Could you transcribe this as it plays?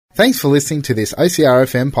Thanks for listening to this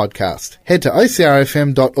OCRFM podcast. Head to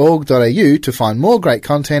ocrfm.org.au to find more great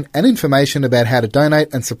content and information about how to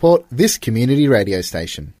donate and support this community radio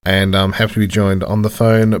station. And I'm happy to be joined on the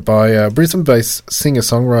phone by Brisbane-based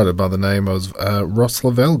singer-songwriter by the name of Ross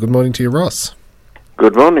Lavelle. Good morning to you, Ross.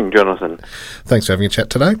 Good morning, Jonathan. Thanks for having a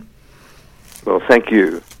chat today. Well, thank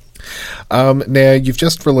you. Now, you've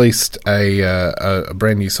just released a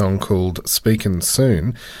brand new song called Speakin'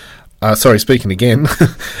 Soon. Speaking Again.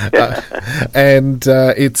 And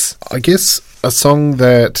it's, I guess, a song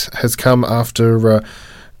that has come after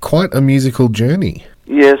quite a musical journey.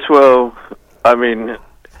 Yes, well, I mean,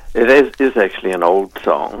 it is actually an old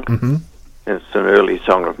song. Mm-hmm. It's an early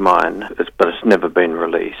song of mine, but it's never been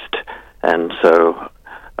released. And so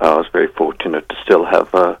I was very fortunate to still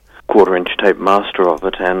have a quarter-inch tape master of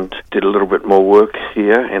it, and did a little bit more work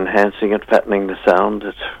here, enhancing it, fattening the sound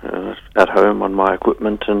at home on my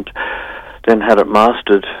equipment, and then had it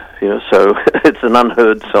mastered. So it's an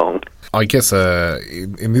unheard song. I guess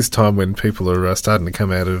in this time when people are starting to come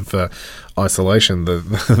out of isolation,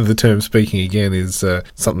 the term "speaking again" is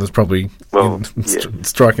something that's probably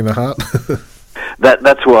striking the heart.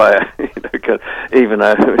 That's why, even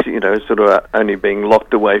though, sort of only being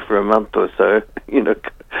locked away for a month or so,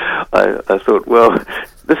 I thought, well,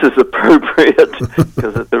 this is appropriate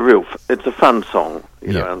because it's a fun song,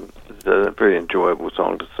 and it's a very enjoyable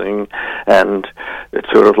song to sing, and it's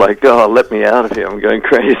sort of like, let me out of here, I'm going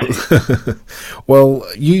crazy. Well,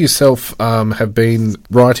 you yourself have been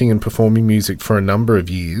writing and performing music for a number of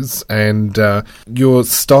years, and your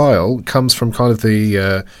style comes from kind of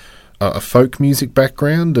the a folk music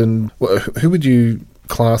background, and who would you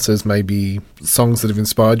class as maybe songs that have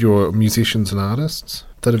inspired you, or musicians and artists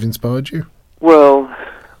that have inspired you? Well,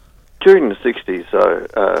 during the 60s,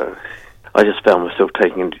 I just found myself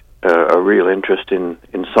taking a real interest in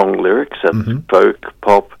song lyrics and folk,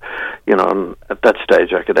 pop, and at that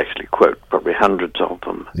stage I could actually quote probably hundreds of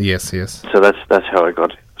them. Yes. So that's how I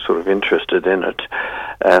got sort of interested in it,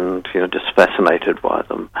 and just fascinated by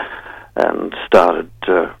them, and started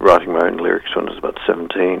writing my own lyrics when I was about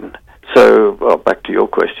 17. So, back to your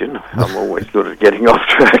question. I'm always good at getting off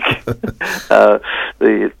track.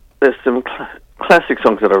 There's some classic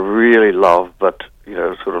songs that I really love, but,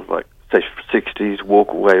 sort of like, say, 60s, Walk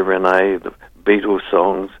Away Renee, the Beatles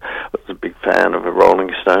songs. I was a big fan of the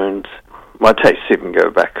Rolling Stones. My tastes even go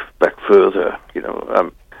back further. I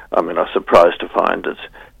was surprised to find that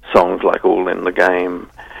songs like All in the Game,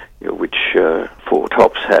 which Four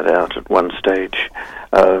Tops had out at one stage,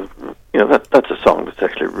 that's a song that's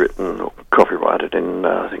actually written or copyrighted in,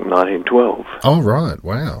 I think, 1912. Oh, right,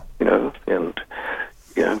 wow. And,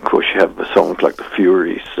 of course, you have the songs like The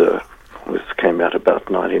Furies, which came out about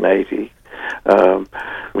 1980,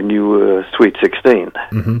 when you were Sweet 16.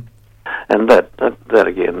 Mm-hmm. And that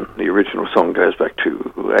again, the original song goes back to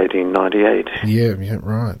 1898. Yeah,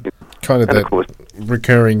 right. Kind of that, of course,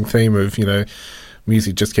 recurring theme of,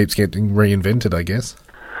 music just keeps getting reinvented, I guess.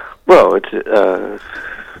 Well, I'd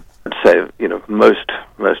say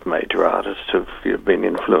most major artists have been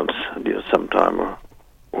influenced sometime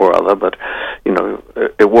or other, but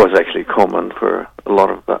it was actually common for a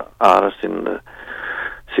lot of artists in the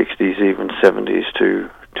 60s, even 70s, to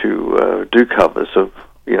do covers of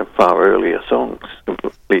far earlier songs,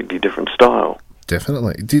 completely different style.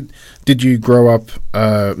 Definitely. Did you grow up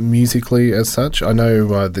musically as such? I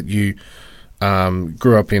know that you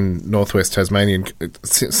grew up in northwest Tasmania, and it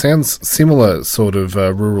sounds similar sort of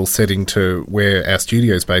rural setting to where our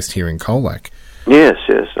studio is based here in Colac. Yes.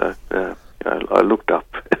 I looked up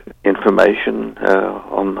information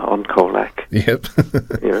on Colac. Yep.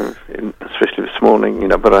 Especially this morning,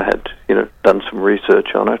 but I had done some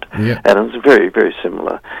research on it, yep. And it was very, very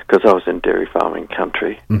similar because I was in dairy farming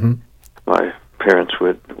country. Mm-hmm. My parents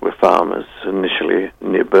were farmers initially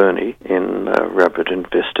near Burnie in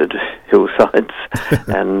rabbit-infested hillsides,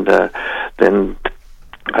 and then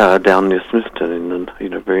down near Smithton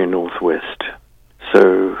in the very northwest.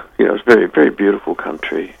 So it's very, very beautiful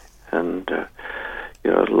country, and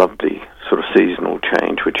I love the sort of seasonal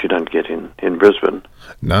change which you don't get in Brisbane.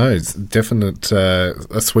 No, it's definite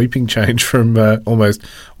a sweeping change from almost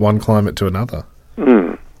one climate to another.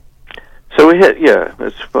 Mm. So we had,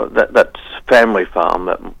 that's family farm.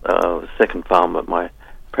 That the second farm that my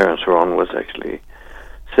parents were on was actually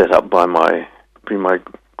set up by my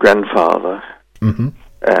grandfather, mm-hmm.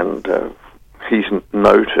 and he's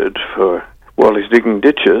noted for, while he's digging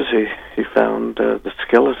ditches, he found the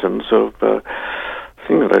skeletons of a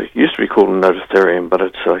thing that used to be called a nototherium, but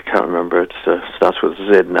I can't remember. It starts with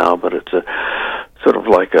Z now, but it's a sort of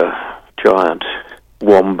like a giant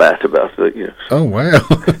wombat about Oh, wow. 6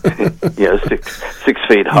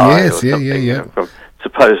 feet high. Yes, or something, from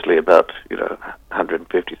supposedly about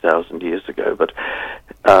 150,000 years ago. But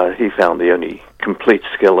he found the only complete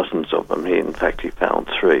skeletons of them. In fact, he found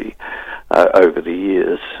 3 over the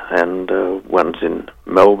years, and one's in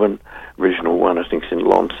Melbourne. Original one, I think, is in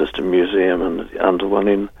Launceston Museum, and the other one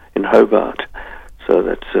in Hobart. So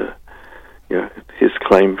that's his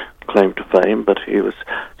claim to fame. But he was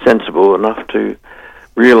sensible enough to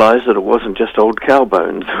realise that it wasn't just old cow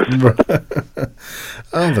bones.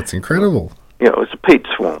 Oh, that's incredible. It was a peat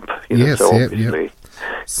swamp. Yes, so yep. obviously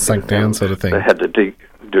Sunk down sort of thing. They had to dig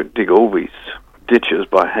all these ditches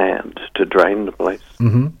by hand to drain the place.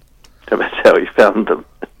 Mm-hmm. So that's how he found them.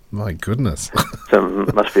 My goodness. So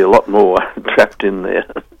there must be a lot more trapped in there.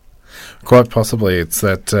 Quite possibly. It's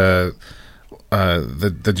that the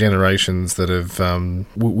generations that have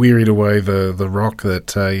wearied away the rock that,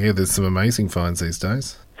 there's some amazing finds these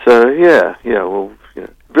days. So,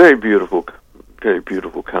 very beautiful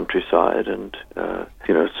countryside, and,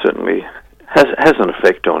 it certainly has an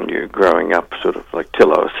effect on you growing up sort of like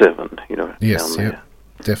till I was 7, Yes, down yeah, there.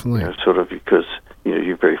 definitely. Sort of because,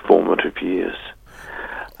 your very formative years.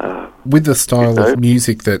 With the style of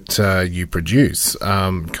music that you produce,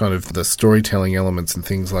 kind of the storytelling elements and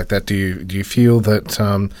things like that, do you feel that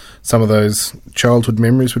some of those childhood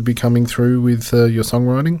memories would be coming through with your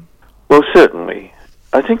songwriting? Well, certainly.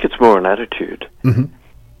 I think it's more an attitude, mm-hmm.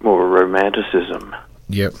 more a romanticism.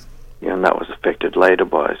 Yep. And that was affected later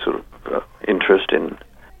by sort of interest in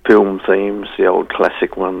film themes, the old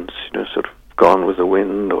classic ones, sort of Gone with the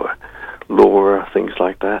Wind or Laura, things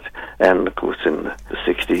like that. And, of course, in the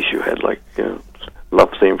 60s you had,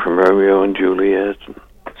 love theme from Romeo and Juliet, and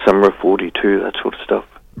Summer of 42, that sort of stuff.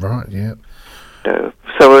 Right, yeah.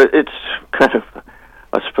 So it's kind of,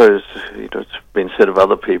 I suppose, it's been said of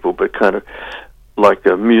other people, but kind of like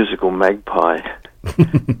a musical magpie.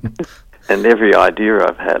 And every idea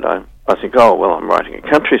I've had, I think, I'm writing a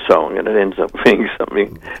country song, and it ends up being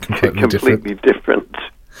something completely different.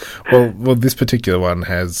 Well, this particular one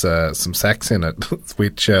has some sax in it,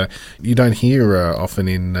 which you don't hear often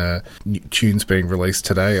in tunes being released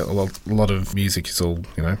today. A lot of music is all,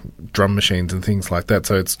 drum machines and things like that.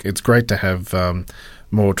 So it's great to have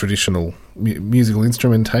more traditional musical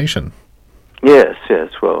instrumentation. Yes.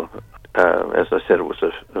 Well, as I said, it was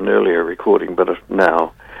an earlier recording, but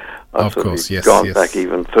now I've gone back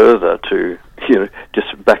even further to,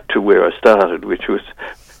 just back to where I started, which was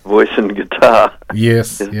voice and guitar.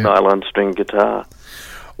 Yes. Nylon string guitar.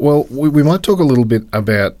 Well, we might talk a little bit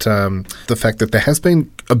about the fact that there has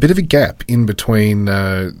been a bit of a gap in between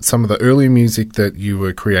some of the earlier music that you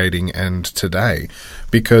were creating and today,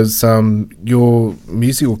 because your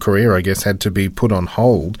musical career, I guess, had to be put on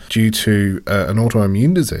hold due to an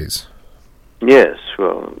autoimmune disease. Yes,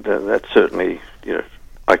 well, that certainly,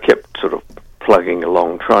 I kept sort of plugging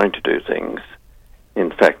along, trying to do things.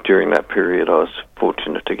 In fact, during that period, I was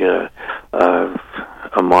fortunate to get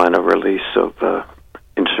a minor release of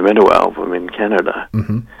instrumental album in Canada.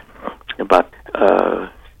 Mm-hmm. But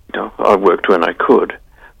I worked when I could.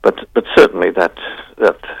 But certainly that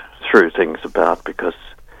threw things about, because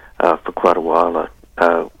for quite a while,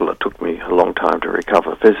 it took me a long time to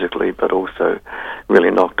recover physically, but also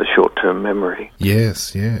really knocked a short-term memory.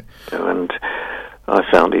 Yes, yeah. And I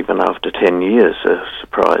found even after 10 years,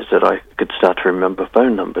 surprised that I could start to remember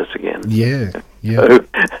phone numbers again. Yeah. So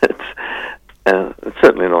it's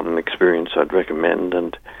certainly not an experience I'd recommend,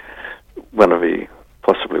 and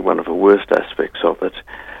possibly one of the worst aspects of it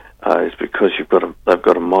is because they've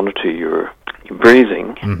got to monitor your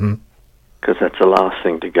breathing, because that's the last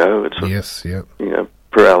thing to go. It's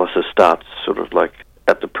paralysis starts sort of like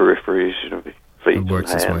at the peripheries, feet, it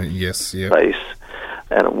works hands, this way. Yes, yeah. face.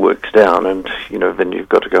 And it works down, and then you've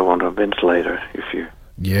got to go onto a ventilator if you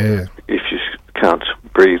can't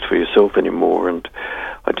breathe for yourself anymore. And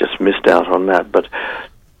I just missed out on that. But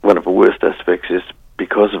one of the worst aspects is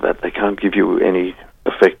because of that, they can't give you any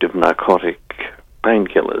effective narcotic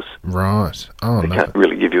painkillers. Right. Oh, they can't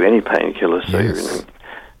really give you any painkillers. So you're in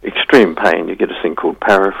extreme pain. You get a thing called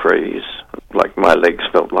paraphrase. Like my legs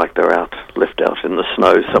felt like they're left out in the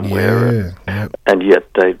snow somewhere, and yet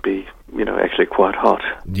they'd be actually quite hot.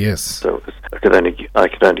 Yes. So I could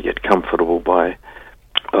only get comfortable by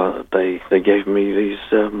they gave me these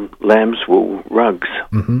lamb's wool rugs.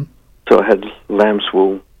 Mm-hmm. So I had lamb's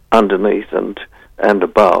wool underneath and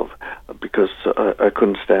above, because I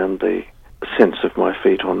couldn't stand the sense of my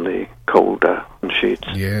feet on the cold sheets.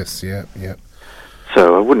 Yes, yeah.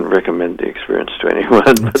 So I wouldn't recommend the experience to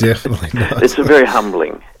anyone. Definitely not. It's a very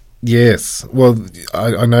humbling Yes. Well,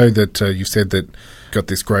 I know that you've said that you've got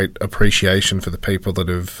this great appreciation for the people that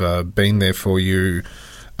have been there for you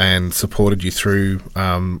and supported you through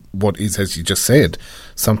what is, as you just said,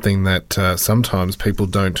 something that sometimes people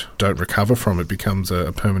don't recover from. It becomes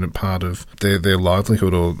a permanent part of their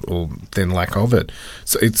livelihood or then lack of it.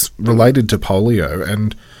 So it's related to polio.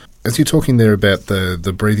 And as you're talking there about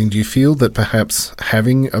the breathing, do you feel that perhaps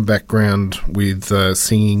having a background with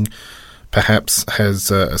singing perhaps has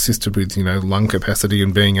assisted with, lung capacity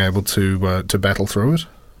and being able to battle through it?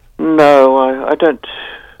 No, I don't.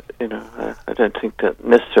 I don't think that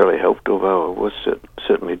necessarily helped, although I was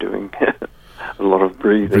certainly doing a lot of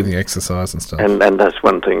breathing exercise and stuff. And that's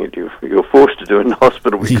one thing that you're forced to do in the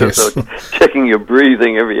hospital, because Yes. they're checking your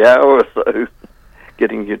breathing every hour or so,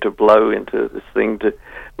 getting you to blow into this thing to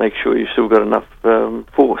make sure you've still got enough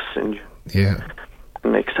force in you. Yeah.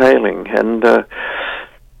 And exhaling. And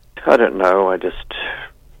I don't know, I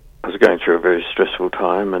was going through a very stressful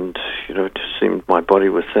time, and it just seemed my body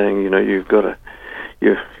was saying, you're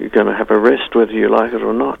going to have a rest whether you like it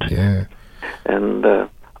or not. Yeah. And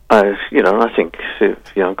I think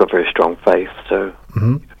I've got very strong faith, so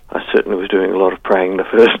I certainly was doing a lot of praying the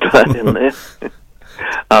first time in there.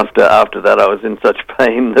 After that, I was in such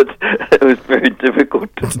pain that it was very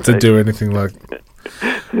difficult to do anything like.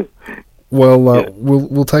 Well,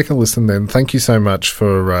 we'll take a listen then. Thank you so much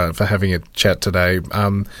for having a chat today.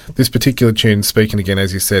 This particular tune, Speaking Again,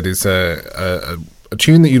 as you said, is a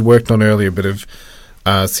tune that you'd worked on earlier, but have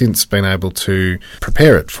since been able to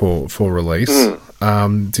prepare it for release.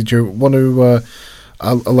 Did you want to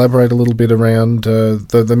elaborate a little bit around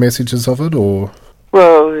the messages of it, or?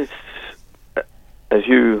 Well, it's, as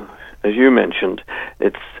you mentioned,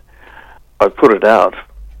 I put it out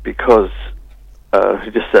because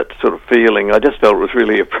just that sort of feeling, I just felt it was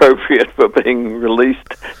really appropriate for being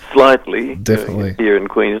released slightly. Definitely. Here in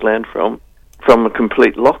Queensland from a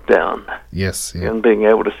complete lockdown. Yes, yeah. And being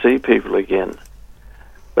able to see people again.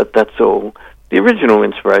 But that's all. The original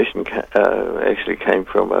inspiration actually came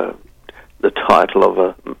from the title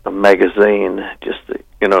of a magazine.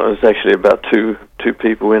 It was actually about two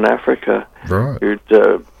people in Africa, right?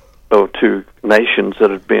 Or two nations that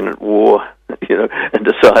had been at war, and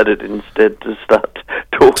decided instead to start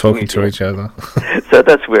talking to each other. So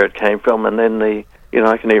that's where it came from, and then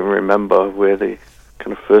I can even remember where the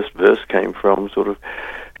kind of first verse came from, sort of,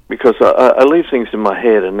 because I leave things in my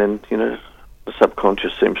head, and then the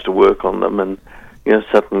subconscious seems to work on them, and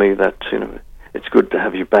suddenly that it's good to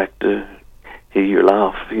have you back to hear you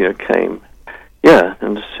laugh. Came,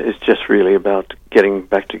 and it's just really about getting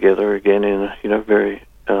back together again in very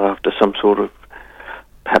after some sort of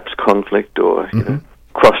perhaps conflict or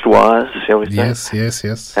crossed wires, shall we say?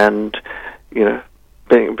 Yes. And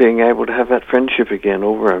being able to have that friendship again,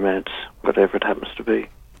 or romance, whatever it happens to be.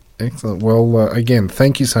 Excellent. Well, again,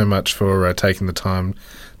 thank you so much for taking the time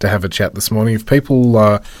to have a chat this morning. If people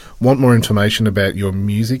want more information about your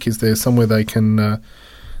music, is there somewhere they can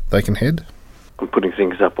head? I'm putting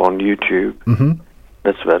things up on YouTube. Mm-hmm.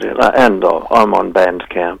 That's about it. And I'm on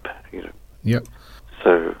Bandcamp. Yep.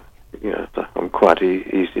 So I'm quite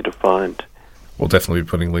easy to find. We'll definitely be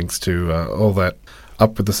putting links to all that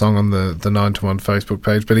up with the song on the 9 to 1 Facebook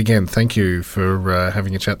page. But again, thank you for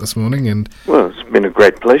having a chat this morning. And well, it's been a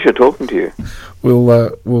great pleasure talking to you.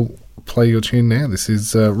 We'll play your tune now. This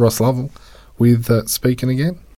is Ross Lovell with Speaking Again.